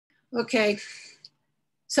Okay,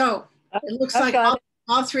 so it looks like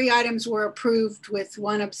all three items were approved with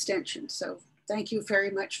one abstention. So thank you very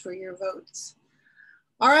much for your votes.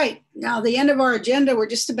 All right, now the end of our agenda, we're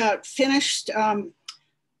just about finished.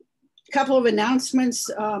 Couple of announcements.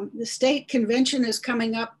 The state convention is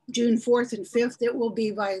coming up June 4th and 5th. It will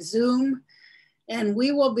be by Zoom, and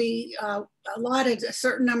we will be allotted a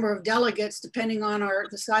certain number of delegates depending on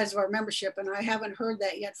the size of our membership, and I haven't heard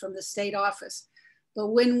that yet from the state office. But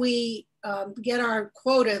when we get our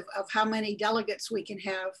quota of how many delegates we can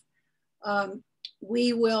have,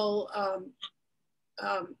 we will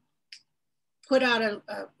put out a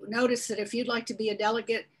notice that if you'd like to be a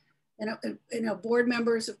delegate, and board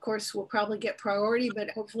members, of course, will probably get priority, but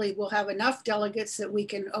hopefully we'll have enough delegates that we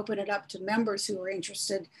can open it up to members who are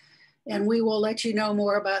interested, and we will let you know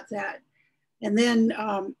more about that. And then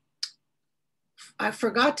I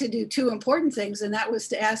forgot to do two important things, and that was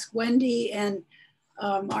to ask Wendy and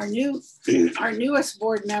our newest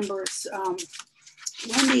board members,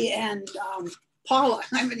 Wendy and Paula.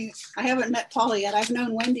 I haven't met Paula yet. I've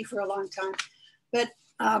known Wendy for a long time, but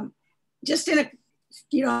just in a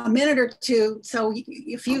minute or two. So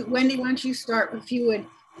if you, Wendy, why don't you start, if you would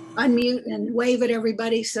unmute and wave at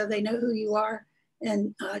everybody so they know who you are,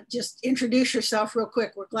 and just introduce yourself real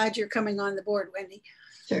quick. We're glad you're coming on the board, Wendy.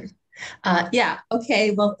 Sure. Yeah,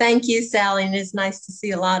 okay. Well, thank you, Sally. And it's nice to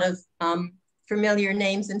see a lot of familiar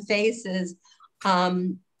names and faces.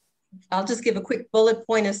 I'll just give a quick bullet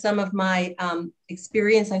point of some of my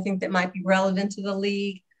experience I think that might be relevant to the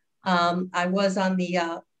League. I was on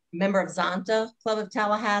the member of Zonta Club of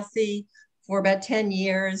Tallahassee for about 10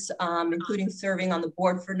 years, including serving on the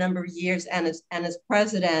board for a number of years and as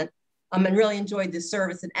president, and really enjoyed the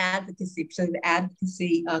service and advocacy, particularly the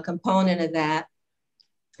advocacy component of that.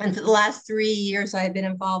 And for the last 3 years, I've been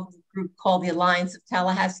involved with a group called the Alliance of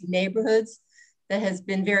Tallahassee Neighborhoods that has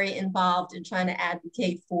been very involved in trying to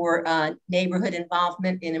advocate for neighborhood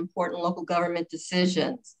involvement in important local government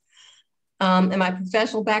decisions. In my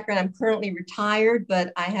professional background, I'm currently retired,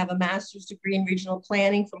 but I have a master's degree in regional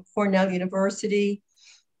planning from Cornell University.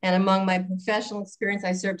 And among my professional experience,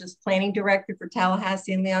 I served as planning director for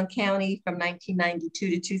Tallahassee and Leon County from 1992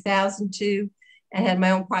 to 2002, and had my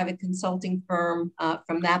own private consulting firm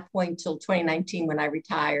from that point till 2019 when I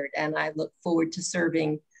retired. And I look forward to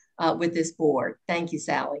serving with this board. Thank you,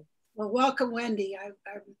 Sally. Well, welcome, Wendy. I'm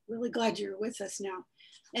really glad you're with us now.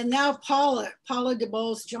 And now Paula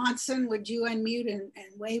DeBowles Johnson, would you unmute and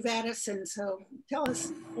wave at us? And so tell us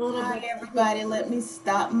a little bit. Hi, everybody. Let me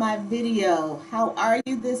stop my video. How are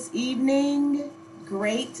you this evening?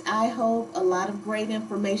 Great. I hope a lot of great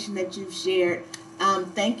information that you've shared.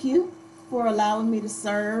 Thank you for allowing me to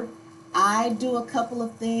serve. I do a couple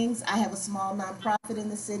of things. I have a small nonprofit in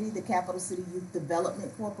the city, the Capital City Youth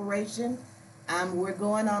Development Corporation. We're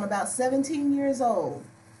going on about 17 years old.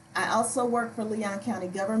 I also work for Leon County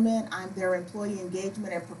government. I'm their employee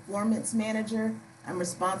engagement and performance manager. I'm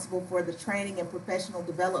responsible for the training and professional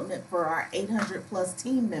development for our 800 plus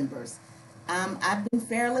team members. I've been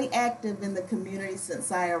fairly active in the community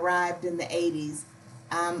since I arrived in the 80s.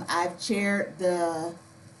 I've chaired the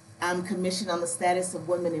Commission on the Status of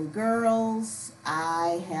Women and Girls.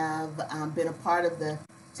 I have been a part of the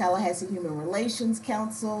Tallahassee Human Relations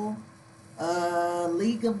Council,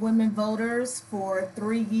 League of Women Voters for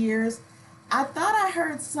 3 years. I thought I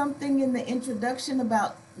heard something in the introduction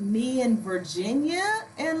about me in Virginia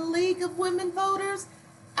and League of Women Voters.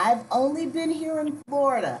 I've only been here in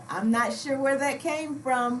Florida. I'm not sure where that came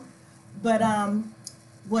from, but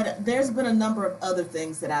there's been a number of other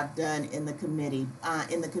things that I've done in the community,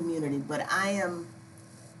 but I am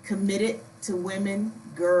committed to women,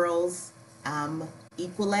 girls,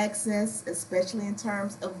 equal access, especially in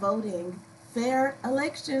terms of voting, fair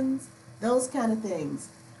elections, those kind of things.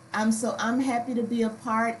 So I'm happy to be a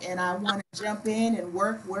part, and I want to jump in and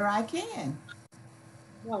work where I can.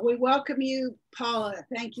 Well, we welcome you, Paula.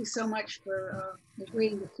 Thank you so much for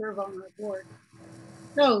agreeing to serve on our board.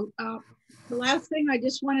 So the last thing, I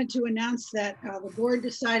just wanted to announce that the board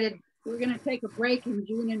decided we're going to take a break in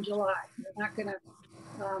June and July. We're not going to,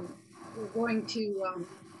 we're going to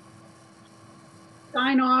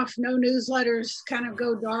sign off, no newsletters, kind of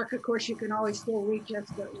go dark. Of course, you can always still reach us,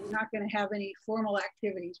 but we're not going to have any formal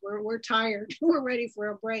activities. We're tired. We're ready for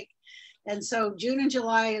a break. And so June and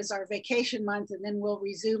July is our vacation month, and then we'll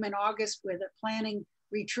resume in August with a planning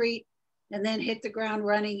retreat, and then hit the ground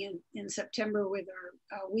running in September with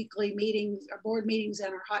our weekly meetings, our board meetings,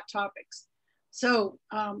 and our hot topics. So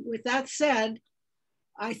with that said,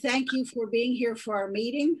 I thank you for being here for our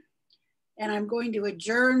meeting, and I'm going to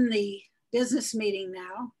adjourn the business meeting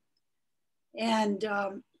now. And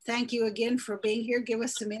thank you again for being here. Give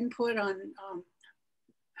us some input on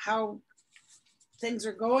how things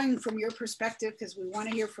are going from your perspective, because we want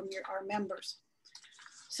to hear from our members.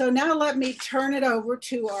 So now let me turn it over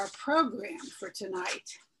to our program for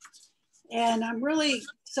tonight. And I'm really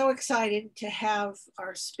so excited to have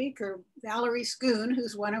our speaker, Valerie Scoon,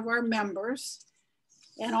 who's one of our members.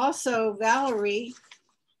 And also Valerie,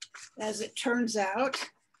 as it turns out,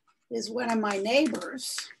 is one of my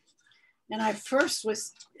neighbors. And I first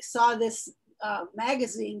saw this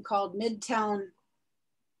magazine called Midtown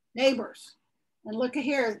Neighbors. And look at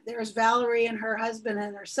here, there's Valerie and her husband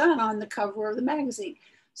and their son on the cover of the magazine.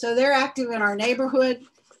 So they're active in our neighborhood.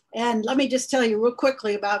 And let me just tell you real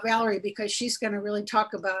quickly about Valerie, because she's going to really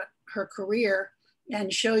talk about her career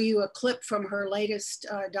and show you a clip from her latest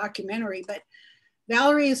documentary. But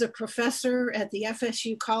Valerie is a professor at the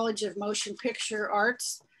FSU College of Motion Picture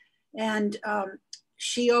Arts, and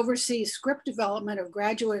she oversees script development of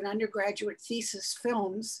graduate and undergraduate thesis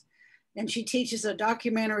films, and she teaches a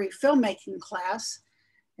documentary filmmaking class.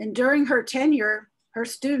 And during her tenure, her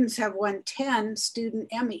students have won 10 student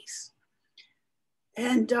Emmys.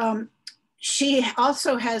 And she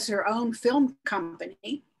also has her own film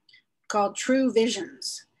company called True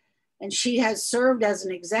Visions. And she has served as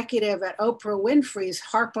an executive at Oprah Winfrey's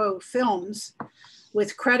Harpo Films,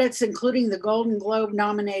 with credits including the Golden Globe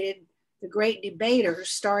nominated The Great Debaters,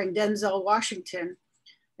 starring Denzel Washington,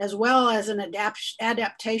 as well as an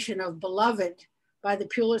adaptation of Beloved by the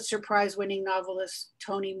Pulitzer Prize winning novelist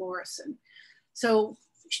Toni Morrison. So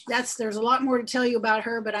there's a lot more to tell you about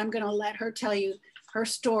her, but I'm going to let her tell you her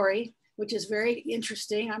story, which is very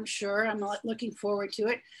interesting, I'm sure. I'm looking forward to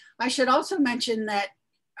it. I should also mention that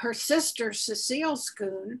her sister, Cecile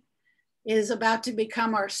Scoon, is about to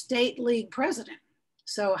become our state league president.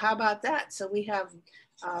 So how about that? So we have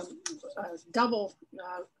double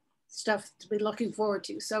stuff to be looking forward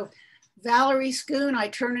to. So Valerie Scoon, I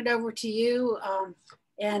turn it over to you,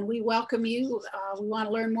 and we welcome you. We want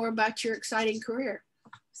to learn more about your exciting career.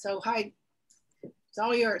 So hi, it's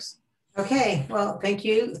all yours. Okay, well, thank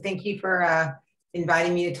you. Thank you for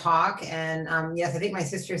inviting me to talk. And yes, I think my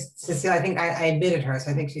sister, Cecile, I think I admitted her,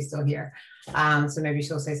 so I think she's still here. So maybe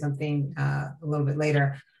she'll say something a little bit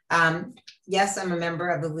later. Yes, I'm a member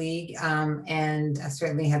of the league, and I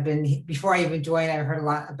certainly have been, before I even joined, I heard a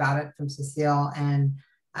lot about it from Cecile, and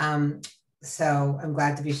so I'm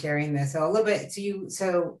glad to be sharing this. So a little bit,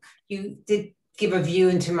 so you did give a view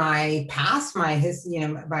into my past, my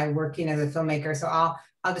working as a filmmaker. So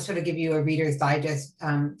I'll just sort of give you a Reader's Digest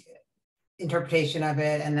interpretation of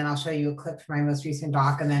it, and then I'll show you a clip from my most recent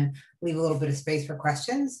doc, and then leave a little bit of space for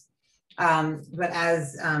questions. But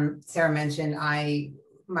as Sarah mentioned,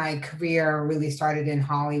 my career really started in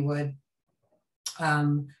Hollywood,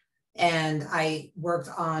 and I work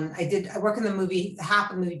in the movie, half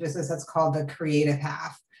of the movie business that's called the creative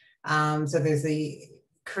half. So there's the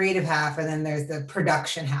creative half, and then there's the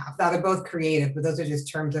production half. Now they're both creative, but those are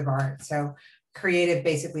just terms of art. So creative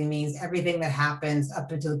basically means everything that happens up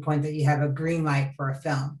until the point that you have a green light for a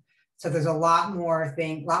film. So there's a lot more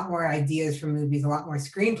ideas for movies, a lot more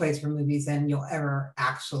screenplays for movies than you'll ever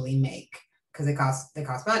actually make, because they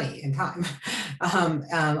cost money and time.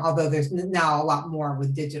 Although there's now a lot more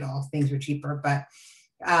with digital, things are cheaper. But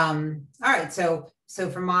all right, so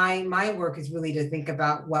for my work is really to think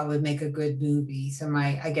about what would make a good movie. So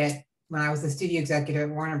when I was the studio executive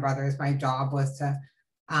at Warner Brothers, my job was to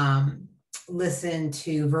listen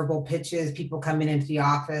to verbal pitches, people coming into the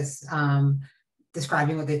office,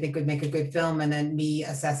 describing what they think would make a good film, and then me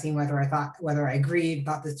assessing whether I agreed,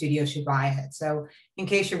 thought the studio should buy it. So in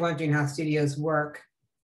case you're wondering how studios work,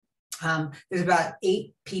 there's about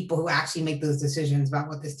 8 people who actually make those decisions about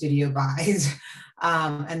what the studio buys.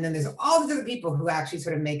 And then there's all the other people who actually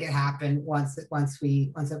sort of make it happen once a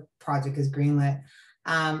project is greenlit.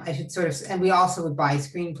 And we also would buy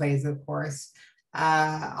screenplays, of course.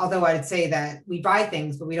 Although I'd say that we buy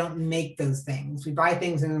things, but we don't make those things. We buy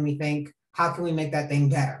things and then we think, how can we make that thing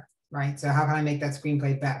better, right? So how can I make that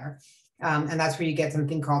screenplay better? And that's where you get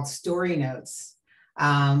something called story notes,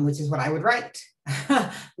 which is what I would write,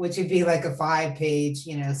 which would be like a 5-page,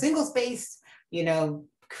 single-spaced,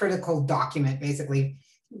 critical document, basically,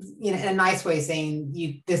 in a nice way,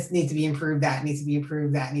 saying this needs to be improved, that needs to be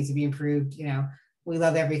improved, that needs to be improved. We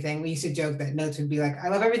love everything. We used to joke that notes would be like, I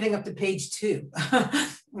love everything up to page 2,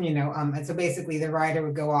 and so basically the writer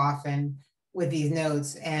would go off and with these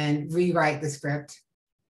notes and rewrite the script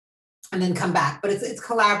and then come back. But it's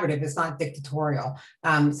collaborative, it's not dictatorial.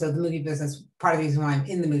 So the movie business, part of the reason why I'm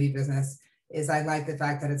in the movie business is I like the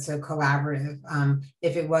fact that it's so collaborative.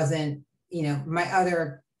 If it wasn't, my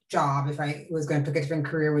other job, if I was going to pick a different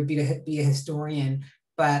career, would be to be a historian.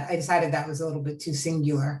 but I decided that was a little bit too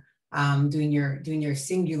singular, doing your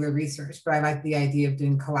singular research. But I like the idea of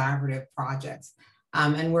doing collaborative projects.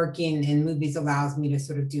 And working in movies allows me to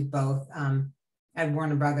sort of do both. At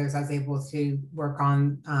Warner Brothers, I was able to work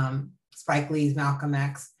on Spike Lee's Malcolm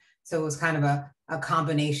X. So it was kind of a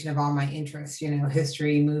combination of all my interests,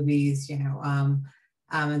 history, movies,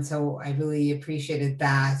 and so I really appreciated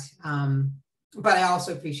that. But I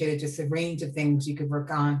also appreciated just a range of things you could work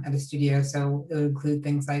on at a studio. So it would include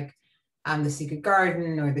things like The Secret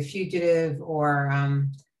Garden or The Fugitive, or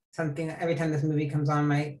something. Every time this movie comes on,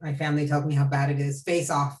 my family tells me how bad it is, Face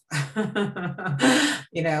Off.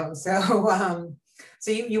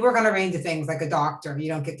 So you work on a range of things. Like a doctor, you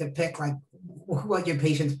don't get to pick like what your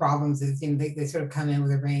patient's problems is. They sort of come in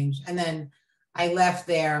with a range. And then I left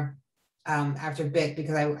there after a bit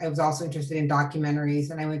because I was also interested in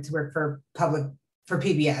documentaries, and I went to work for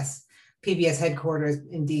PBS headquarters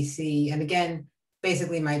in DC. And again,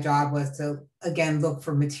 basically my job was to look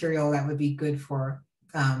for material that would be good for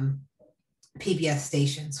PBS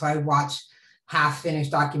stations. So I watch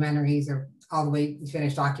half-finished documentaries or all the way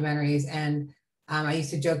finished documentaries. And I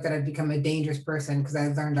used to joke that I'd become a dangerous person because I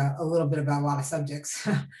learned a little bit about a lot of subjects.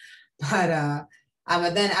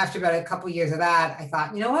 But then after about a couple of years of that, I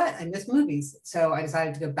thought, you know what, I miss movies. So I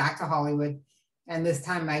decided to go back to Hollywood. And this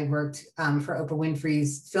time I worked for Oprah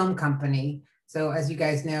Winfrey's film company. So as you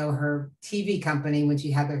guys know, her TV company, when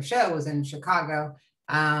she had their show, was in Chicago.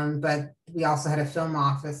 But we also had a film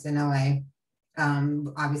office in LA,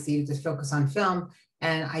 obviously to just focus on film.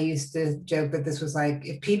 And I used to joke that this was like,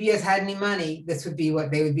 if PBS had any money, this would be what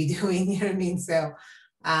they would be doing, you know what I mean? So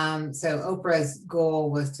Oprah's goal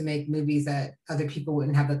was to make movies that other people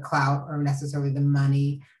wouldn't have the clout or necessarily the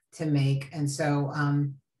money to make. And so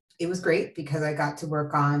it was great because I got to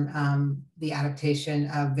work on the adaptation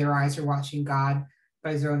of Their Eyes Are Watching God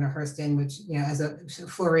by Zora Hurston, which, as a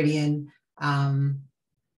Floridian Harlem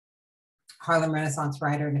Renaissance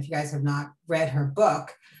writer. And if you guys have not read her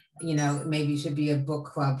book, maybe it should be a book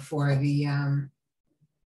club for the,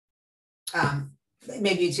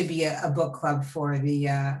 maybe it should be a book club for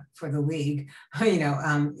the league,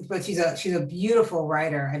 but she's a beautiful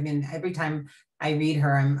writer. I mean, every time I read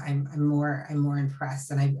her, I'm more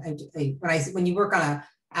impressed. And when you work on a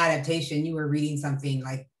adaptation, you were reading something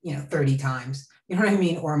like, 30 times, you know what I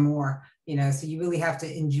mean? Or more, so you really have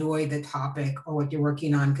to enjoy the topic or what you're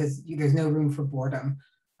working on, because there's no room for boredom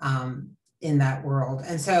in that world.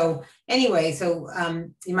 And so anyway,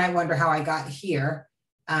 you might wonder how I got here.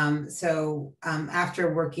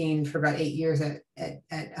 After working for about 8 years at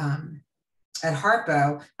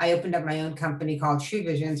Harpo, I opened up my own company called True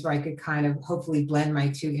Visions, where I could kind of hopefully blend my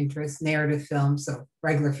two interests, narrative films, so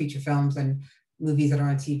regular feature films and movies that are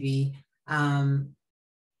on TV, and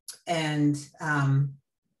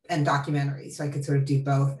documentaries. So I could sort of do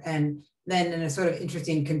both. And then in a sort of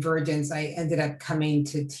interesting convergence, I ended up coming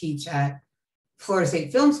to teach at Florida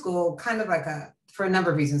State Film School, kind of like for a number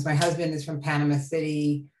of reasons. My husband is from Panama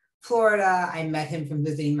City, Florida. I met him from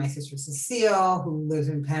visiting my sister Cecile, who lives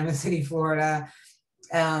in Panama City, Florida.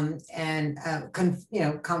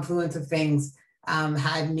 Confluence of things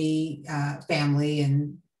had me, family,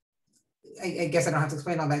 and I guess I don't have to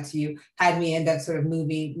explain all that to you, had me end up sort of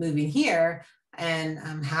moving here. And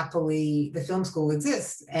happily, the film school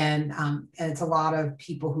exists. And it's a lot of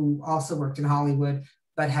people who also worked in Hollywood,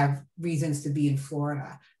 but have reasons to be in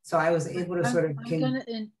Florida. So I was able to sort of— I'm going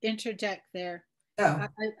to interject there. Oh.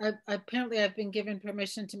 Apparently I've been given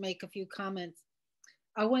permission to make a few comments.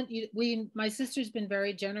 My sister's been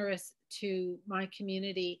very generous to my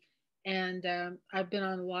community, and I've been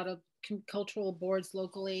on a lot of cultural boards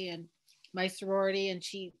locally, and my sorority, and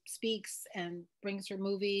she speaks and brings her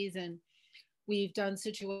movies, and we've done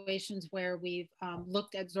situations where we've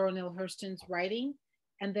looked at Zora Neale Hurston's writing,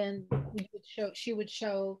 and then she would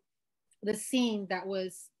show the scene that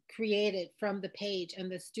was created from the page,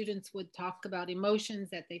 and the students would talk about emotions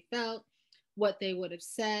that they felt, what they would have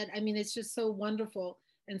said. I mean, it's just so wonderful.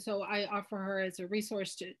 And so I offer her as a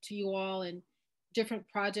resource to you all, and different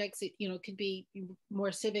projects. It could be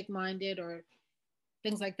more civic minded or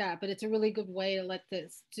things like that, but it's a really good way to let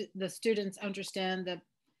the students understand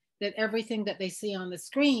that everything that they see on the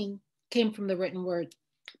screen came from the written word.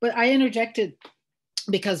 But I interjected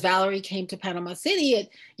because Valerie came to Panama City at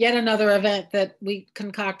yet another event that we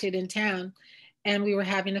concocted in town, and we were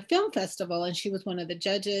having a film festival, and she was one of the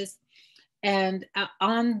judges. And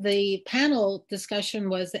on the panel discussion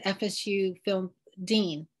was the FSU film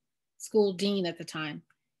dean, school dean at the time.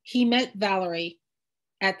 He met Valerie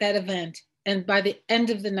at that event, and by the end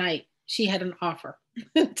of the night, she had an offer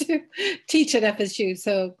to teach at FSU.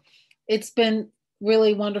 So it's been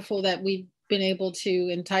really wonderful that we've been able to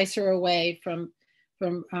entice her away from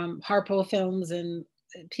Harpo Films and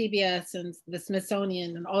PBS and the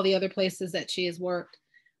Smithsonian and all the other places that she has worked.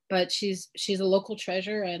 But she's a local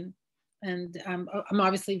treasure, and I'm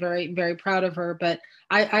obviously very, very proud of her. But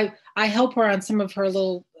I help her on some of her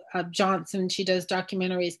little jaunts, and she does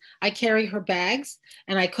documentaries. I carry her bags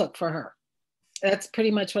and I cook for her. That's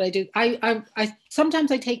pretty much what I do. I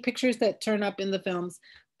sometimes I take pictures that turn up in the films,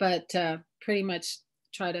 but pretty much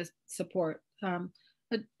try to support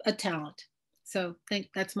a talent. So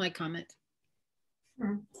that's my comment.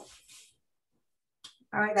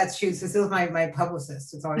 All right, that's true. So still my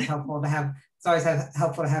publicist. It's always helpful to have. It's always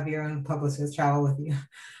helpful to have your own publicist travel with you.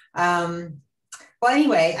 Well,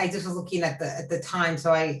 anyway, I just was looking at the time,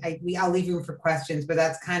 so I'll leave room for questions, but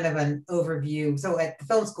that's kind of an overview. So at the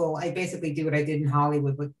film school, I basically do what I did in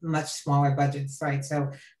Hollywood with much smaller budgets, right?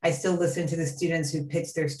 So I still listen to the students who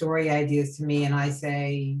pitch their story ideas to me, and I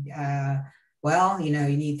say, well, you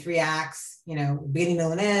need 3 acts, beginning,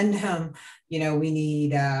 middle, and end. We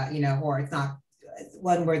need, or it's not.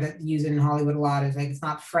 One word that used in Hollywood a lot is like, it's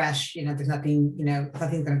not fresh, there's nothing,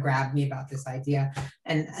 nothing's going to grab me about this idea.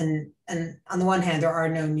 And on the one hand, there are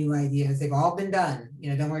no new ideas. They've all been done,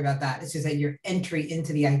 don't worry about that. It's just that your entry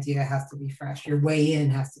into the idea has to be fresh. Your way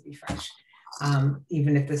in has to be fresh,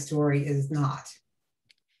 even if the story is not.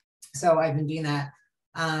 So I've been doing that.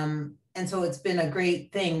 And so it's been a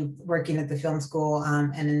great thing working at the film school,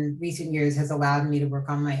 and in recent years has allowed me to work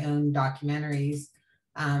on my own documentaries.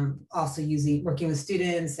 Also working with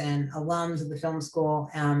students and alums of the film school.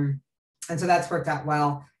 And so that's worked out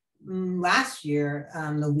well. Last year,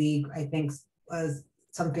 the League, I think, was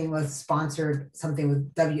sponsored something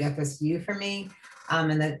with WFSU for me.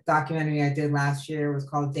 And the documentary I did last year was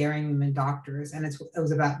called Daring Women Doctors. And it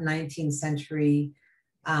was about 19th century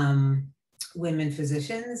women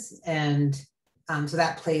physicians. And so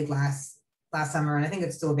that played last summer, and I think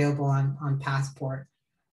it's still available on Passport.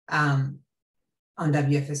 On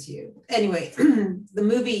WFSU. Anyway, the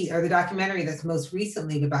movie or the documentary that's most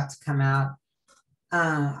recently about to come out,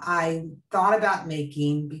 I thought about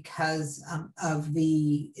making because of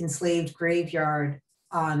the enslaved graveyard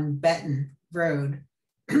on Benton Road.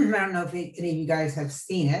 I don't know if any of you guys have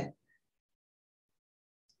seen it.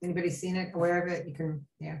 Anybody seen it, aware of it? You can,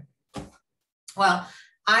 yeah. Well,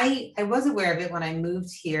 I was aware of it when I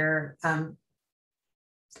moved here, when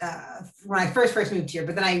I first moved here,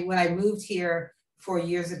 but then when I moved here 4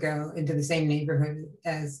 years ago into the same neighborhood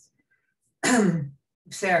as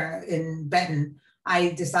Sarah in Benton, I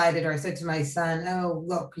decided, or I said to my son, oh,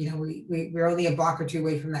 look, we're only a block or two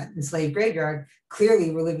away from that enslaved graveyard.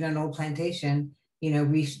 Clearly we're living on an old plantation.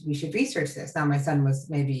 We should research this. Now my son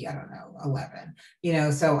was maybe, I don't know, 11,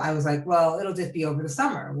 so I was like, well, it'll just be over the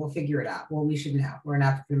summer. We'll figure it out. Well, we should know. We're an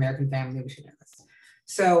African-American family. We should know this.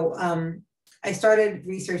 So I started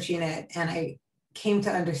researching it, and I came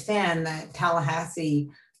to understand that Tallahassee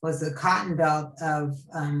was the cotton belt of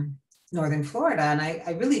northern Florida, and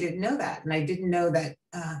I really didn't know that. And I didn't know that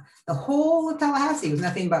the whole of Tallahassee was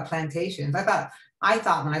nothing but plantations. I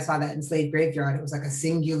thought when I saw that enslaved graveyard, it was like a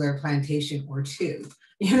singular plantation or two.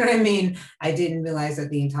 You know what I mean? I didn't realize that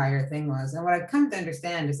the entire thing was. And what I've come to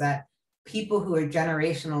understand is that people who are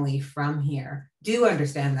generationally from here do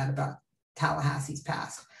understand that about Tallahassee's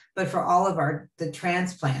past. But for all of the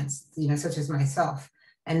transplants, such as myself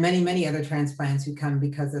and many, many other transplants who come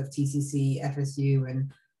because of TCC, FSU,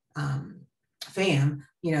 and FAM,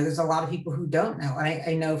 there's a lot of people who don't know. And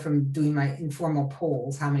I know from doing my informal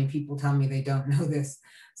polls how many people tell me they don't know this.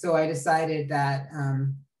 So I decided that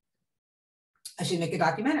I should make a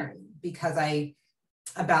documentary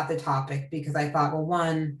about the topic, because I thought, well,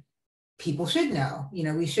 one, people should know.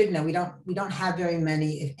 We should know. We don't have very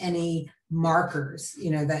many, if any, markers,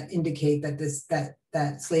 that indicate that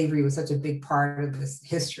that slavery was such a big part of this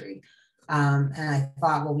history. And I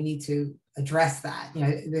thought, well, we need to address that.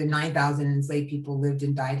 The 9,000 enslaved people lived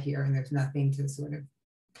and died here, and there's nothing to sort of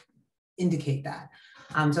indicate that.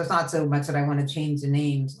 So it's not so much that I want to change the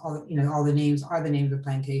names. All the names are the names of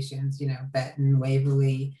plantations. Benton,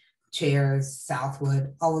 Waverly, Chairs,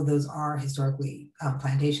 Southwood, all of those are historically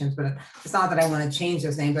plantations, but it's not that I want to change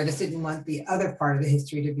those names. I just didn't want the other part of the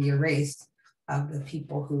history to be erased, of the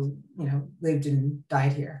people who, lived and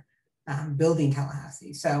died here, building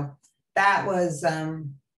Tallahassee. So that was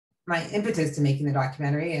my impetus to making the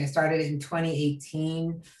documentary. I started it in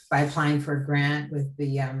 2018 by applying for a grant with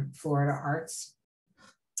the Florida Arts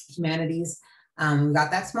Humanities. We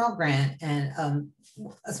got that small grant, and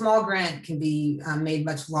a small grant can be made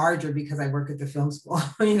much larger because I work at the film school,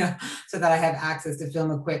 so that I have access to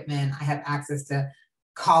film equipment. I have access to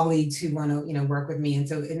colleagues who want to, work with me. And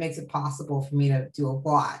so it makes it possible for me to do a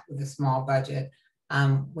lot with a small budget,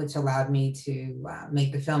 which allowed me to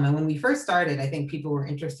make the film. And when we first started, I think people were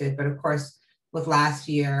interested, but of course, with last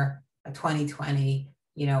year, 2020,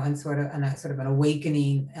 and sort of an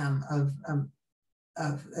awakening of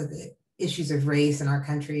the issues of race in our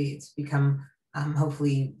country, it's become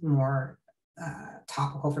hopefully more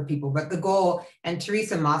topical for people. But the goal, and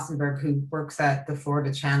Teresa Mossenberg, who works at the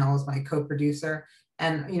Florida Channel, is my co-producer.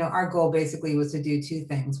 And our goal basically was to do two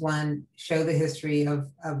things. one, show the history of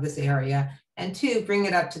this area, and two, bring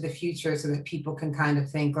it up to the future so that people can kind of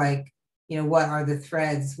think like, what are the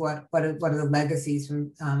threads, what are the legacies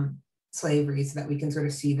from slavery, so that we can sort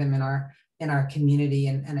of see them in our community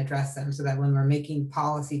and address them, so that when we're making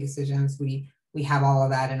policy decisions, we have all of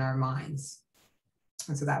that in our minds.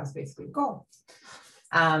 And so that was basically the goal.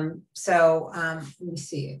 Let me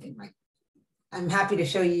see, I think I'm happy to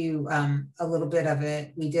show you a little bit of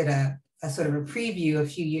it. We did a sort of a preview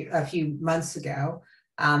a few months ago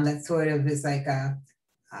that sort of is like a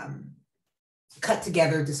cut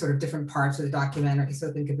together to sort of different parts of the documentary.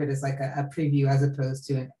 So think of it as like a preview as opposed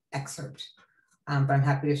to an excerpt. But I'm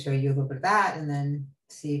happy to show you a little bit of that and then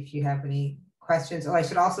see if you have any questions. Oh, I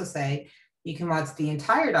should also say, you can watch the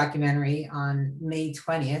entire documentary on May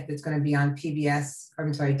 20th. It's going to be on PBS, or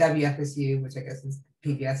I'm sorry, WFSU, which I guess is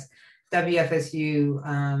PBS, WFSU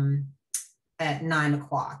at 9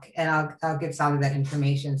 o'clock. And I'll give Sally that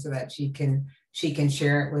information so that she can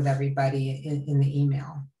share it with everybody in the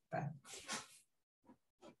email. But,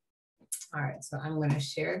 all right, so I'm going to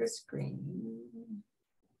share the screen.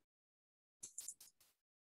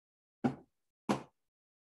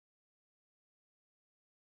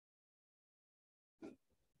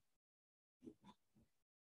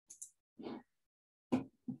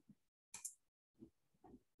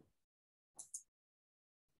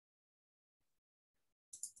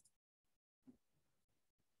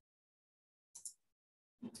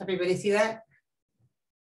 Everybody see that?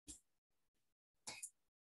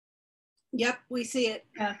 Yep, we see it.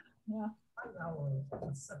 Yeah.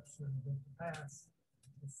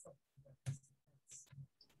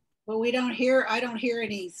 But I don't hear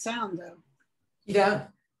any sound though. You don't?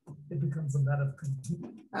 It becomes a matter of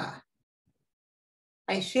confusion.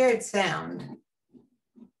 I shared sound.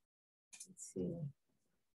 Let's see.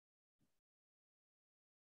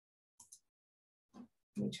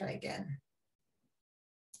 Let me try again.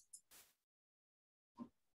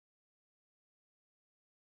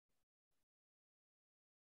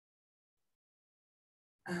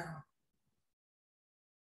 Oh.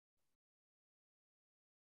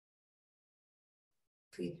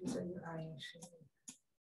 Please use your eye and shade.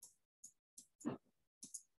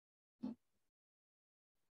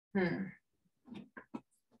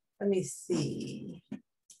 Let me see.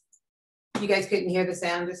 You guys couldn't hear the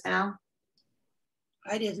sound just now?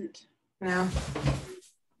 I didn't. No?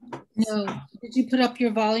 No. Did you put up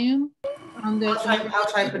your volume? I'll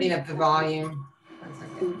try putting up the volume.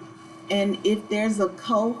 And if there's a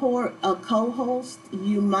co-host,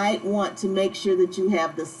 you might want to make sure that you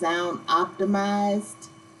have the sound optimized.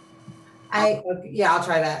 Yeah, I'll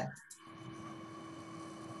try that.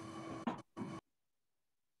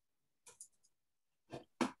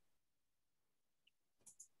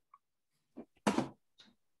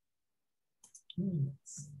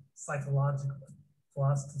 Psychologically,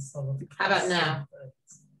 for us to sort of how about now?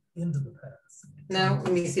 Into the past. No,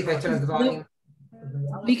 let me see if I turn up the volume.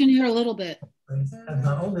 We can hear a little bit. And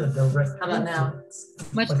not only a direct. How about now?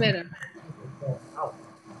 Much better.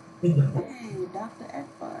 Hey, Dr.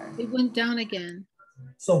 Ekbar. It went down again.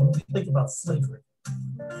 So think about slavery.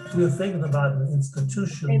 We're thinking about an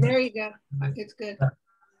institution. Hey, there you go. It's good. That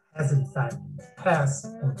has in fact passed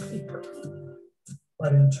on paper,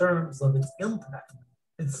 but in terms of its impact,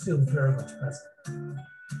 it's still very much present.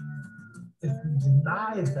 If we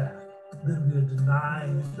deny that, then we are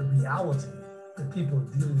denying the reality that people are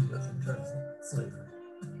dealing with in terms of slavery.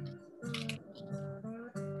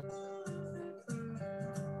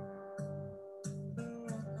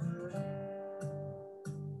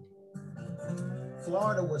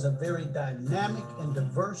 Florida was a very dynamic and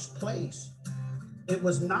diverse place. It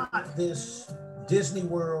was not this Disney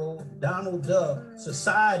World, Donald Duck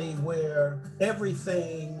society where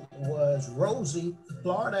everything was rosy.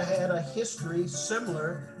 Florida had a history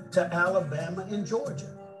similar to Alabama and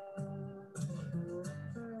Georgia.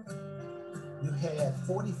 You had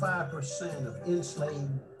 45% of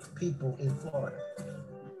enslaved people in Florida.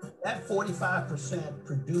 That 45%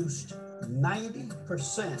 produced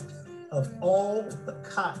 90% of all the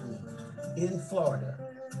cotton in Florida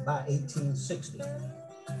by 1860.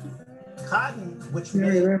 Cotton, which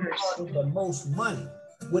made the most money,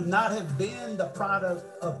 would not have been the product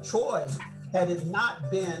of choice had it not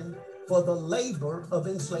been for the labor of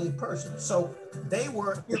enslaved persons. So they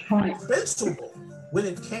were indispensable when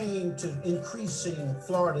it came to increasing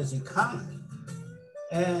Florida's economy.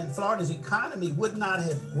 And Florida's economy would not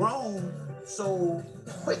have grown so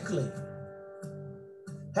quickly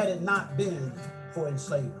had it not been for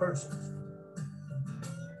enslaved persons.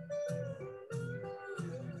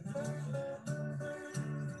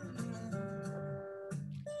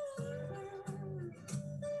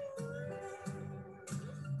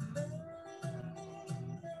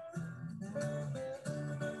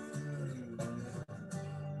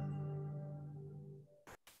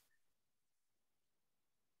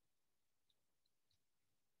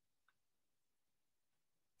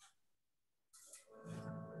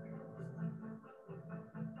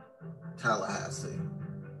 Tallahassee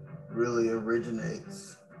really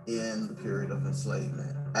originates in the period of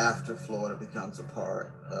enslavement after Florida becomes a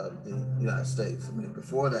part of the United States. I mean,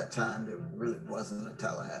 before that time, there really wasn't a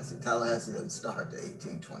Tallahassee. Tallahassee didn't start to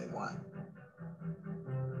 1821.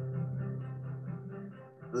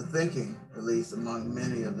 The thinking, at least among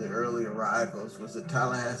many of the early arrivals, was that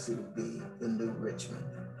Tallahassee would be the new Richmond.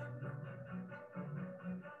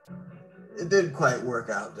 It didn't quite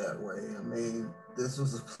work out that way. I mean, this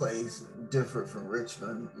was a place different from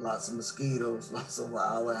Richmond, lots of mosquitoes, lots of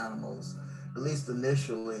wild animals. At least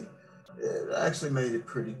initially, it actually made it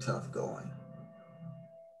pretty tough going.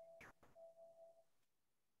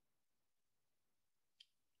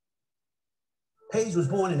 Page was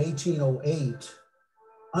born in 1808.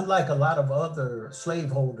 Unlike a lot of other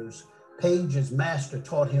slaveholders, Page's master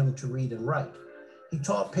taught him to read and write. He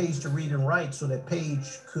taught Page to read and write so that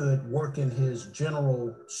Page could work in his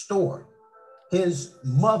general store. His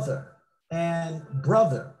mother and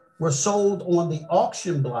brother were sold on the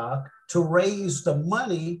auction block to raise the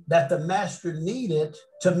money that the master needed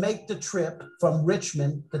to make the trip from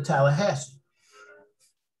Richmond to Tallahassee.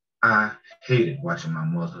 I hated watching my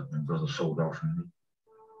mother and brother sold off from me.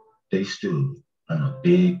 They stood on a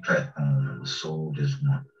big platform and was sold as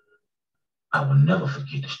one. I will never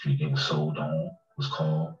forget the street they were sold on. It was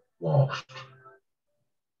called Wall Street.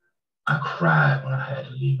 I cried when I had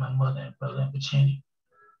to leave my mother and brother in Virginia.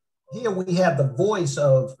 Here we have the voice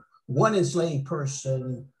of one enslaved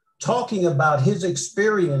person talking about his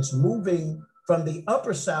experience moving from the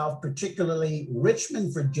upper South, particularly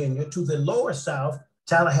Richmond, Virginia, to the lower South,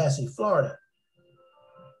 Tallahassee, Florida.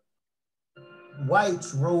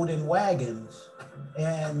 Whites rode in wagons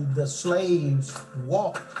and the slaves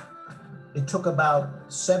walked. It took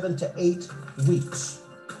about 7 to 8 weeks.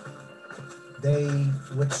 They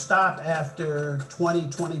would stop after 20,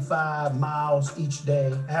 25 miles each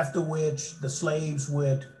day, after which the slaves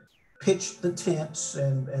would pitch the tents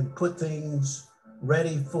and put things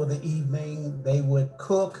ready for the evening. They would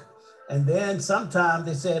cook. And then sometimes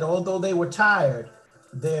they said, although they were tired,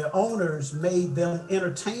 their owners made them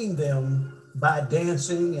entertain them by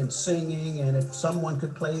dancing and singing. And if someone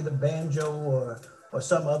could play the banjo or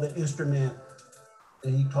some other instrument,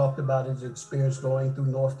 and he talked about his experience going through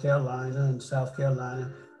North Carolina and South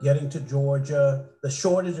Carolina, getting to Georgia, the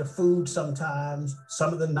shortage of food sometimes,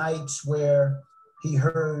 some of the nights where he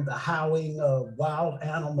heard the howling of wild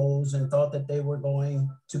animals and thought that they were going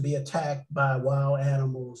to be attacked by wild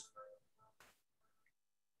animals.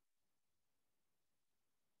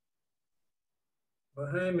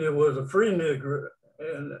 Bohemia was a free Negro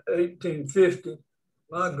in 1850.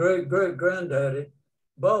 My great-great-granddaddy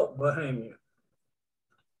bought Bohemia.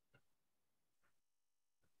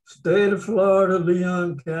 State of Florida,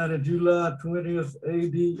 Leon County, July 20th,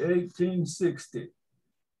 AD 1860.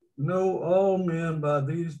 Know all men by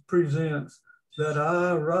these presents that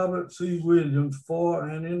I, Robert C. Williams, for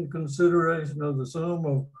and in consideration of the sum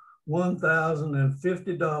of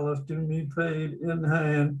 $1,050 to me paid in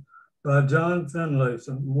hand by John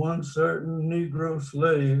Finlayson, one certain Negro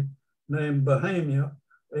slave named Bohemia,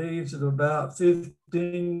 aged about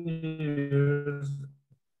 15 years,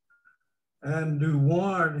 and do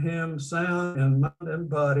warrant him sound in mind and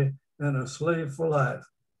body and a slave for life.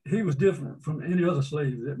 He was different from any other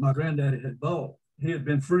slave that my granddaddy had bought. He had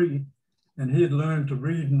been free and he had learned to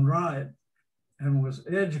read and write and was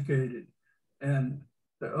educated. And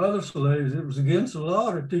the other slaves, it was against the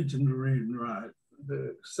law to teach them to read and write.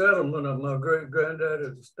 The settlement of my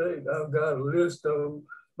great-granddaddy's estate, I've got a list of them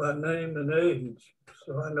by name and age,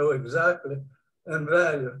 so I know exactly and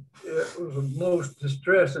value. It was the most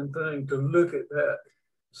distressing thing to look at that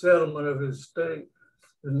settlement of his estate.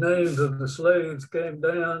 The names of the slaves came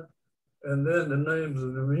down and then the names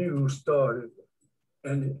of the mules started.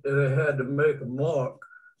 And they had to make a mark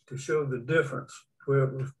to show the difference where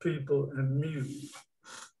it was people and mules.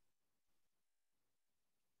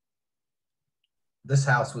 This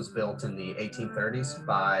house was built in the 1830s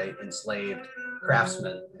by enslaved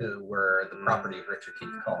craftsmen who were the property of Richard Keith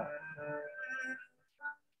Cole.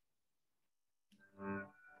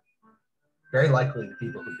 Very likely the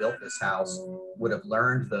people who built this house would have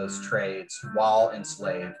learned those trades while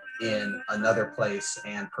enslaved in another place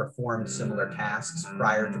and performed similar tasks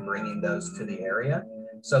prior to bringing those to the area.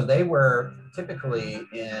 So they were typically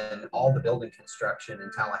in all the building construction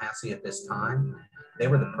in Tallahassee at this time. They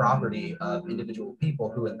were the property of individual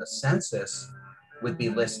people who in the census would be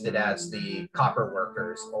listed as the copper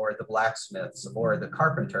workers or the blacksmiths or the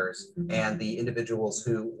carpenters, and the individuals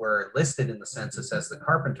who were listed in the census as the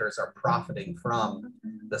carpenters are profiting from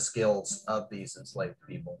the skills of these enslaved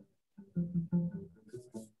people.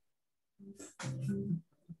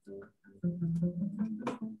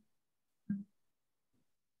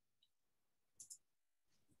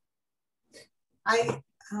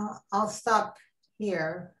 I'll stop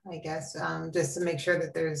here, I guess, just to make sure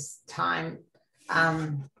that there's time.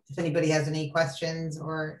 If anybody has any questions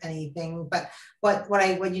or anything, but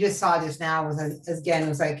what you just saw just now was again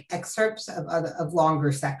was like excerpts of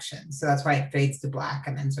longer sections. So that's why it fades to black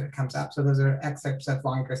and then sort of comes up. So those are excerpts of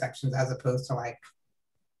longer sections as opposed to like,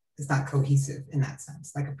 it's not cohesive in that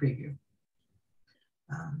sense, like a preview.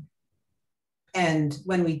 And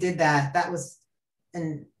when we did that, that was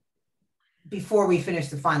before we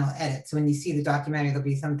finished the final edit. So when you see the documentary, there'll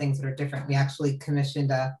be some things that are different. We actually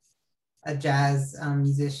commissioned a jazz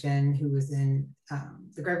musician who was in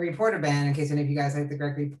the Gregory Porter band, in case any of you guys like the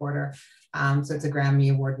Gregory Porter. So it's a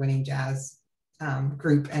Grammy award-winning jazz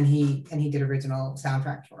group, and he did original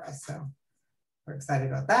soundtrack for us. So we're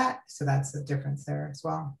excited about that. So that's the difference there as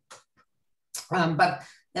well. But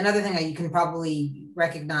another thing that you can probably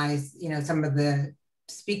recognize, you know, some of the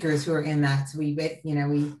speakers who are in that. So we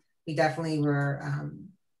definitely were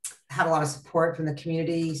had a lot of support from the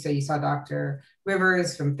community. So you saw Dr.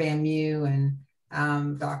 Rivers from FAMU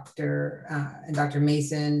and Dr.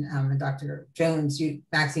 Mason and Dr. Jones.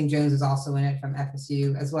 Maxine Jones is also in it from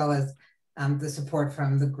FSU, as well as the support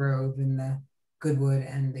from the Grove and the Goodwood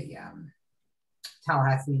and the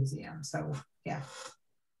Tallahassee Museum. So yeah.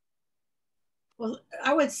 Well,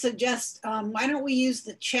 I would suggest, why don't we use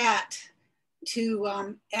the chat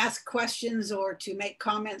to ask questions or to make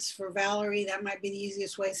comments for Valerie. That might be the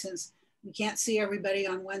easiest way since we can't see everybody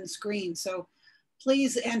on one screen. So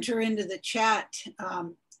please enter into the chat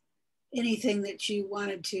anything that you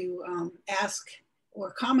wanted to ask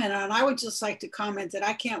or comment on. I would just like to comment that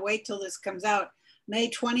I can't wait till this comes out. May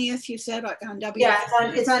 20th, you said on WFSU? Yeah,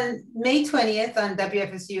 it's on May 20th on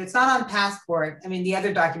WFSU. It's not on Passport. I mean, the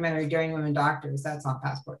other documentary, Daring Women Doctors, that's on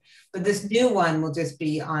Passport. But this new one will just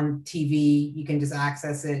be on TV. You can just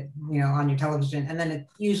access it, you know, on your television. And then it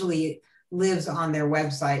usually lives on their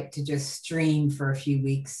website to just stream for a few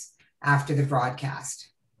weeks after the broadcast.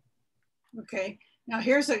 Okay. Now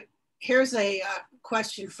here's a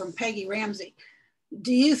question from Peggy Ramsey.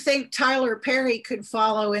 Do you think Tyler Perry could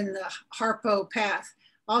follow in the Harpo path?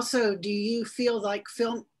 Also, do you feel like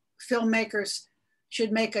filmmakers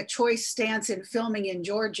should make a choice stance in filming in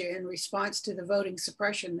Georgia in response to the voting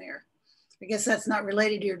suppression there? I guess that's not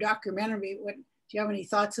related to your documentary. Do you have any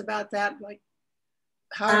thoughts about that? Like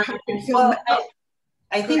how can film? Well,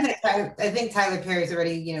 I think Tyler Perry's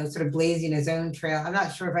already, you know, sort of blazing his own trail. I'm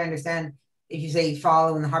not sure if I understand if you say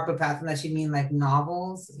follow in the Harpo path, unless you mean like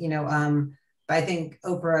novels, you know. But I think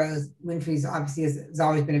Oprah Winfrey's obviously has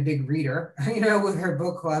always been a big reader, you know, with her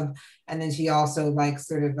book club. And then she also like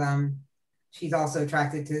sort of, she's also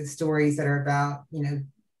attracted to stories that are about, you know,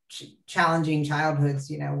 challenging childhoods,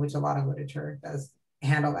 you know, which a lot of literature does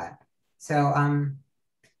handle that. So,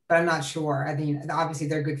 but I'm not sure. I mean, obviously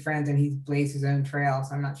they're good friends and he's blazed his own trail.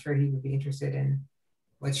 So I'm not sure he would be interested in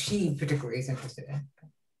what she particularly is interested in.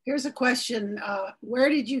 Here's a question. Where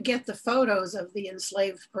did you get the photos of the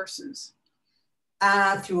enslaved persons?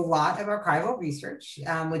 Through a lot of archival research,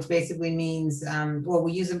 which basically means, well,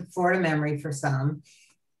 we use a Florida memory for some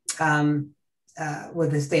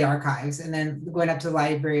with the state archives, and then going up to the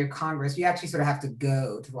Library of Congress, you actually sort of have to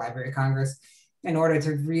go to the Library of Congress in order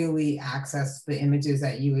to really access the images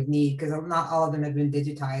that you would need, because not all of them have been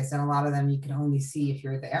digitized, and a lot of them you can only see if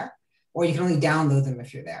you're there, or you can only download them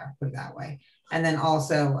if you're there, put it that way. And then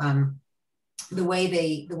also, the way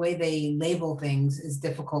they label things is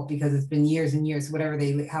difficult because it's been years and years. However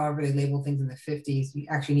they label things in the 50s, you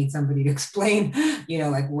actually need somebody to explain, you know,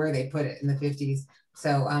 like where they put it in the 50s.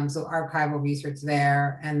 So, so archival research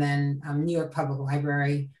there, and then New York Public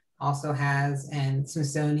Library also has, and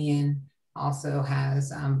Smithsonian also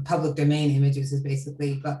has public domain images is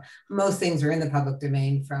basically, but most things are in the public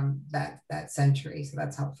domain from that century. So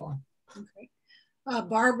that's helpful. Okay.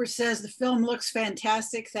 Barbara says the film looks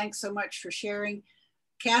fantastic. Thanks so much for sharing.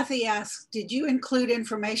 Kathy asks, did you include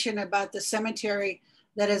information about the cemetery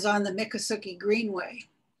that is on the Miccosukee Greenway?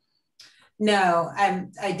 No,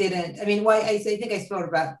 I didn't. I mean, I think I spoke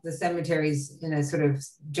about the cemeteries in a sort of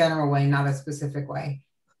general way, not a specific way.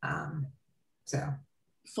 So.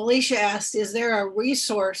 Felicia asked, is there a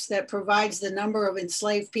resource that provides the number of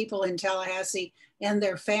enslaved people in Tallahassee and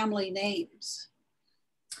their family names?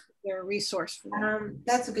 Is there a resource for that?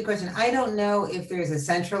 That's a good question. I don't know if there's a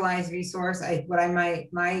centralized resource.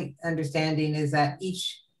 My understanding is that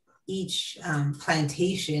each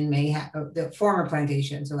plantation may have the former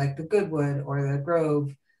plantation, so like the Goodwood or the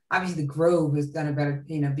Grove. Obviously, the Grove has done a better,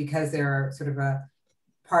 because they're sort of a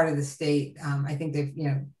part of the state. I think they've,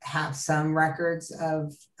 have some records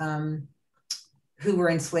of who were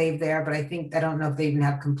enslaved there, but I don't know if they even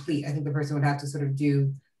have complete. I think the person would have to sort of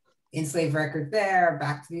do enslaved record there,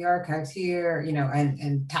 back to the archives here,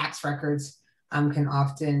 and tax records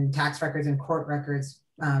tax records and court records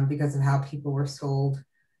because of how people were sold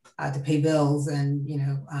to pay bills and you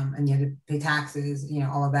had to pay taxes,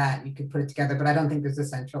 all of that. You could put it together, but I don't think there's a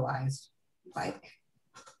centralized thing.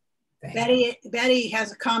 Betty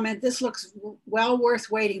has a comment. This looks well worth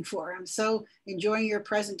waiting for. I'm so enjoying your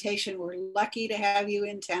presentation. We're lucky to have you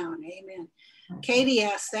in town. Amen. Katie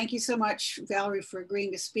asks, thank you so much, Valerie, for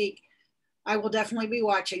agreeing to speak. I will definitely be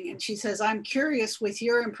watching. And she says, I'm curious, with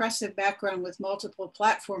your impressive background with multiple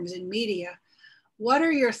platforms in media, what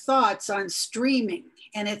are your thoughts on streaming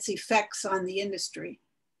and its effects on the industry?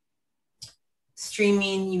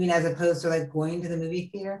 Streaming, you mean as opposed to like going to the movie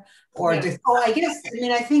theater, or just? Oh, I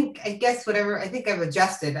guess whatever. I think I've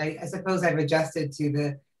adjusted. I suppose I've adjusted to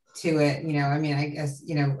it. I guess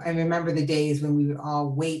I remember the days when we would all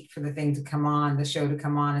wait for the thing to come on, the show to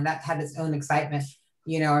come on, and that had its own excitement.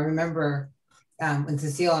 I remember when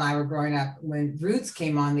Cecile and I were growing up, when Roots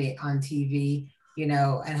came on TV.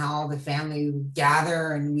 And how all the family would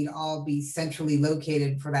gather and we'd all be centrally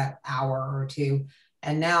located for that hour or two.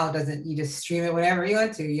 And now you just stream it whenever you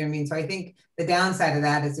want to, So I think the downside of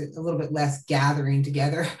that is a little bit less gathering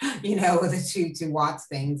together, to watch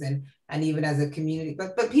things and even as a community,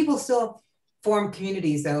 but people still form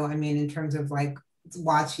communities though. I mean, in terms of like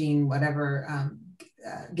watching whatever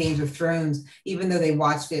Games of Thrones, even though they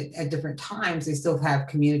watched it at different times, they still have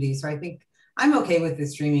communities. So I think I'm okay with the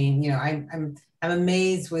streaming. I'm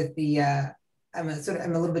amazed with the, I'm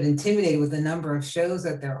a little bit intimidated with the number of shows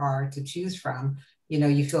that there are to choose from.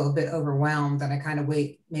 You feel a bit overwhelmed, and I kind of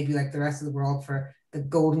wait, maybe like the rest of the world, for the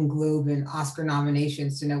Golden Globe and Oscar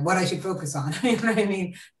nominations to know what I should focus on. You know what I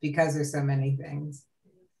mean? Because there's so many things.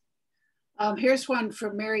 Here's one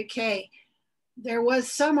from Mary Kay. There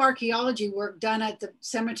was some archaeology work done at the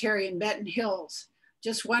cemetery in Benton Hills.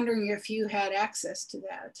 Just wondering if you had access to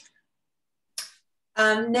that.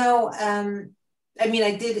 No. I mean,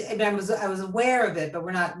 I did. I was aware of it, but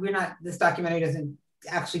we're not. This documentary doesn't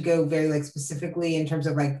actually go very like specifically in terms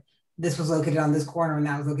of like this was located on this corner and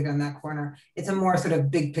that was located on that corner. It's a more sort of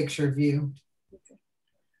big picture view.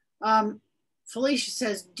 Okay. Felicia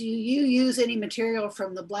says, do you use any material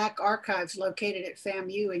from the Black archives located at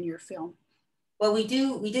FAMU in your film? Well, we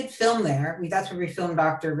did film there. That's where we filmed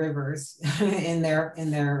Dr. Rivers in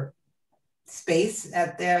their space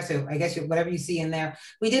at there. So I guess whatever you see in there,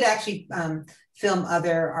 we did actually film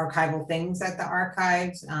other archival things at the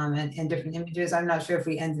archives and different images. I'm not sure if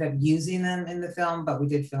we ended up using them in the film, but we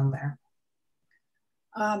did film there.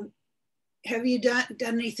 Have you done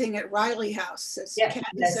anything at Riley House?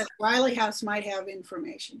 Yes. Riley House might have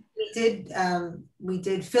information. We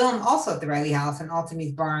did film also at the Riley House, and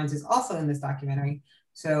Altamese Barnes is also in this documentary.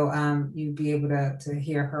 So you'd be able to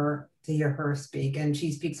hear her speak, and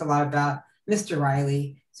she speaks a lot about Mr.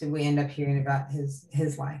 Riley. So we end up hearing about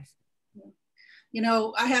his life.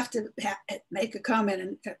 I have to make a comment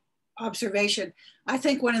and observation. I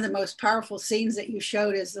think one of the most powerful scenes that you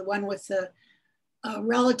showed is the one with the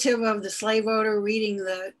relative of the slave owner reading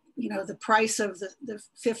the price of the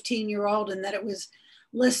 15-year-old, and that it was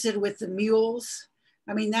listed with the mules.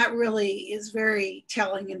 I mean, that really is very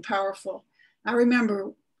telling and powerful. I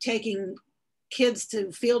remember taking kids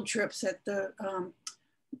to field trips at the,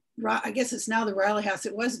 I guess it's now the Riley House.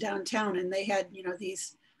 It was downtown, and they had,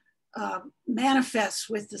 these manifests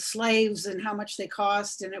with the slaves and how much they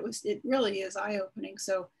cost. And it really is eye-opening.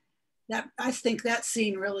 So I think that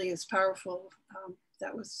scene really is powerful.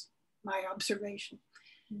 That was my observation.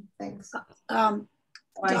 Thanks. Donna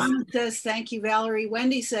says, thank you, Valerie.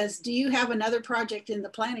 Wendy says, do you have another project in the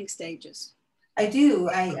planning stages? I do.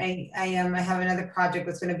 I have another project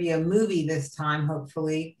that's going to be a movie this time,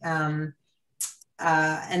 hopefully.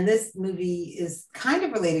 and this movie is kind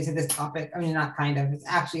of related to this topic. I mean, not kind of, it's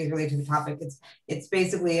actually related to the topic. It's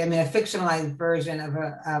basically, I mean, a fictionalized version of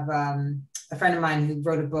a friend of mine who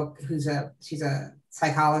wrote a book, she's a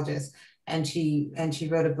psychologist, and she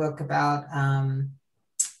wrote a book about a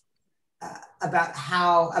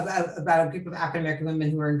group of African American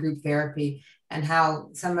women who are in group therapy, and how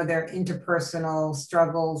some of their interpersonal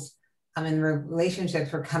struggles in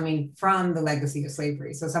relationships were coming from the legacy of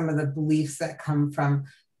slavery. So some of the beliefs that come from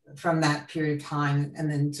that period of time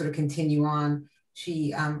and then sort of continue on.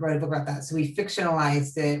 She wrote a book about that. So we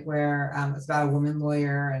fictionalized it, where it's about a woman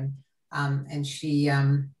lawyer, and she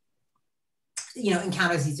encounters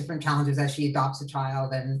these different challenges as she adopts a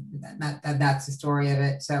child, and that's the story of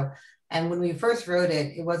it. So, and when we first wrote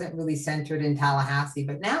it, it wasn't really centered in Tallahassee,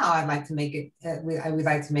 but now I'd like to make it, I would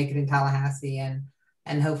like to make it in Tallahassee, and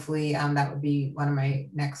hopefully that would be one of my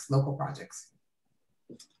next local projects.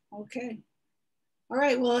 Okay. All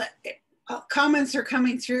right, well, comments are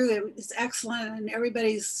coming through. It's excellent, and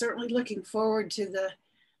everybody's certainly looking forward to the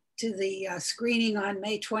screening on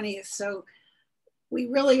May 20th. So we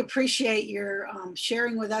really appreciate your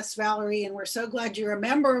sharing with us, Valerie, and we're so glad you're a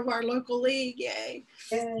member of our local league. Yay.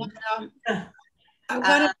 And,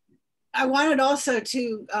 I wanted also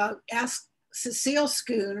to ask Cecile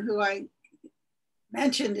Scoon, who I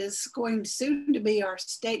mentioned is going soon to be our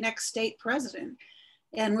next state president.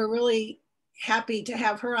 And we're really happy to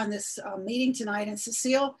have her on this meeting tonight. And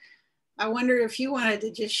Cecile, I wonder if you wanted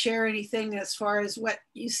to just share anything as far as what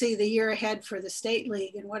you see the year ahead for the State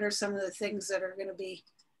League, and what are some of the things that are going to be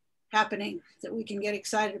happening that we can get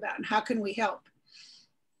excited about, and how can we help?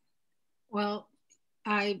 Well,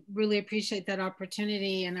 I really appreciate that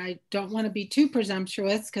opportunity, and I don't want to be too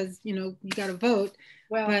presumptuous because, you got to vote.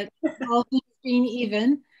 Well, but all things being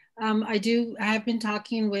even, I have been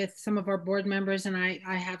talking with some of our board members, and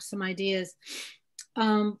I have some ideas.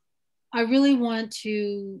 I really want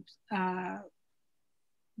to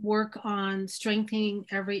work on strengthening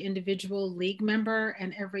every individual league member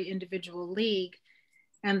and every individual league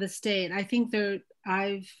and the state. I think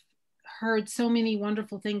I've heard so many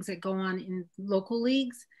wonderful things that go on in local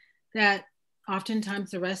leagues that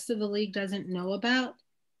oftentimes the rest of the league doesn't know about,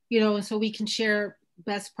 and so we can share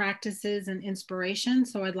best practices and inspiration.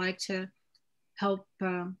 So I'd like to help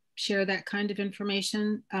share that kind of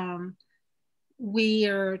information. We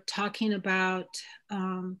are talking about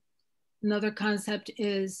another concept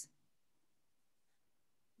is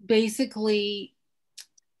basically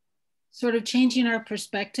sort of changing our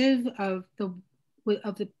perspective of the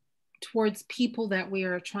towards people that we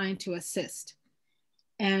are trying to assist.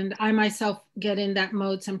 And I myself get in that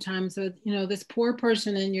mode sometimes with, this poor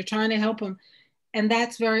person, and you're trying to help them. And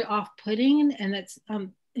that's very off-putting, and that's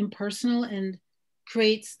impersonal, and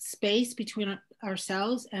creates space between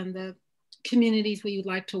ourselves and the communities we would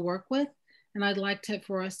like to work with. And I'd like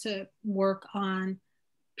for us to work on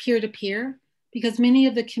peer-to-peer, because many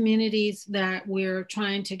of the communities that we're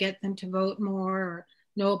trying to get them to vote more or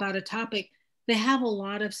know about a topic, they have a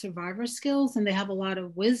lot of survivor skills, and they have a lot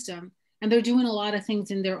of wisdom, and they're doing a lot of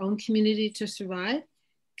things in their own community to survive.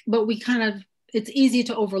 But it's easy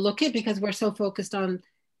to overlook it because we're so focused on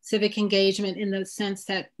civic engagement in the sense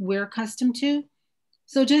that we're accustomed to.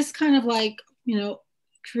 So just kind of like,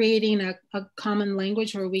 creating a common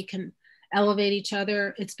language where we can elevate each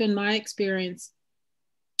other. It's been my experience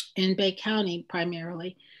in Bay County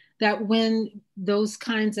primarily that when those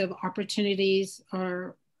kinds of opportunities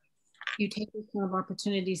you take those kind of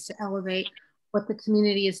opportunities to elevate what the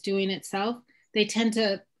community is doing itself, they tend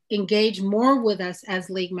to engage more with us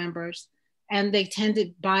as league members, and they tend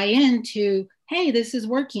to buy into, hey, this is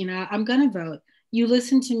working, I'm gonna vote. You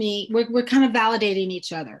listen to me, we're kind of validating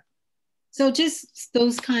each other. So just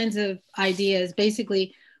those kinds of ideas.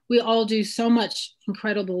 Basically, we all do so much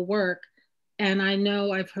incredible work. And I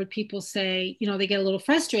know I've heard people say, they get a little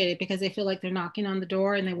frustrated because they feel like they're knocking on the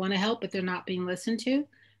door and they want to help, but they're not being listened to.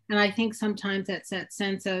 And I think sometimes that's that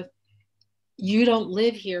sense of, you don't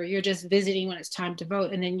live here, you're just visiting when it's time to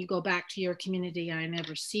vote. And then you go back to your community and I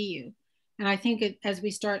never see you. And I think as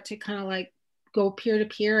we start to kind of like go peer to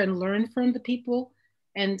peer and learn from the people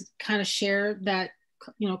and kind of share that,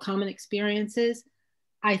 common experiences,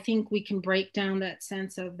 I think we can break down that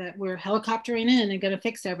sense of that we're helicoptering in and going to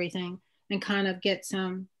fix everything, and kind of get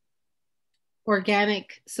some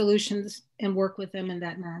organic solutions and work with them in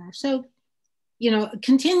that manner. So,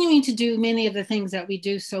 continuing to do many of the things that we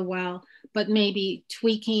do so well, but maybe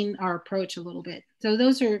tweaking our approach a little bit. So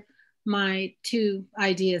those are my two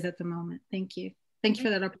ideas at the moment. Thank you. Thank you for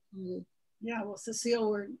that opportunity. Yeah, well, Cecile,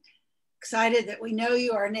 we're excited that we know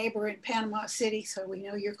you, our neighbor in Panama City, so we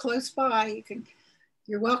know you're close by.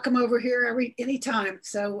 you're welcome over here anytime.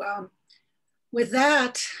 So with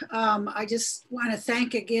that, I just want to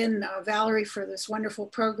thank again Valerie for this wonderful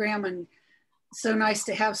program, and so nice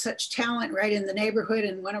to have such talent right in the neighborhood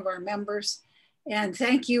and one of our members. And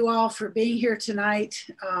thank you all for being here tonight.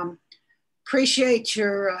 Appreciate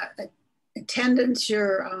your attendance,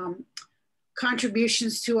 your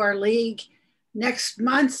contributions to our league. Next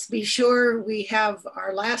month, be sure we have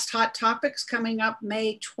our last Hot Topics coming up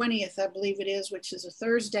May 20th, I believe it is, which is a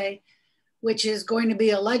Thursday, which is going to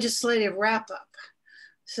be a legislative wrap-up.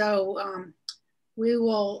 So we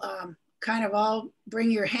will kind of all bring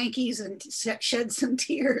your hankies and shed some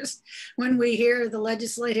tears when we hear the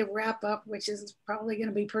legislative wrap-up, which is probably going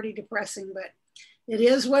to be pretty depressing, but it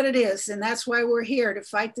is what it is. And that's why we're here, to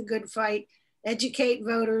fight the good fight, educate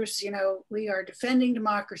voters. You know, we are defending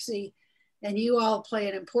democracy, and you all play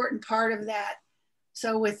an important part of that.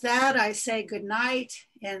 So with that, I say good night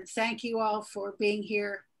and thank you all for being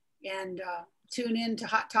here, and tune in to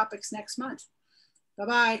Hot Topics next month.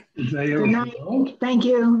 Bye-bye. Good night. Thank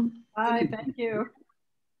you. Bye, thank you.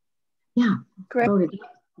 Yeah. Great. Oh,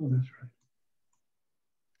 that's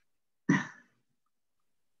right.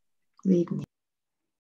 Leave me.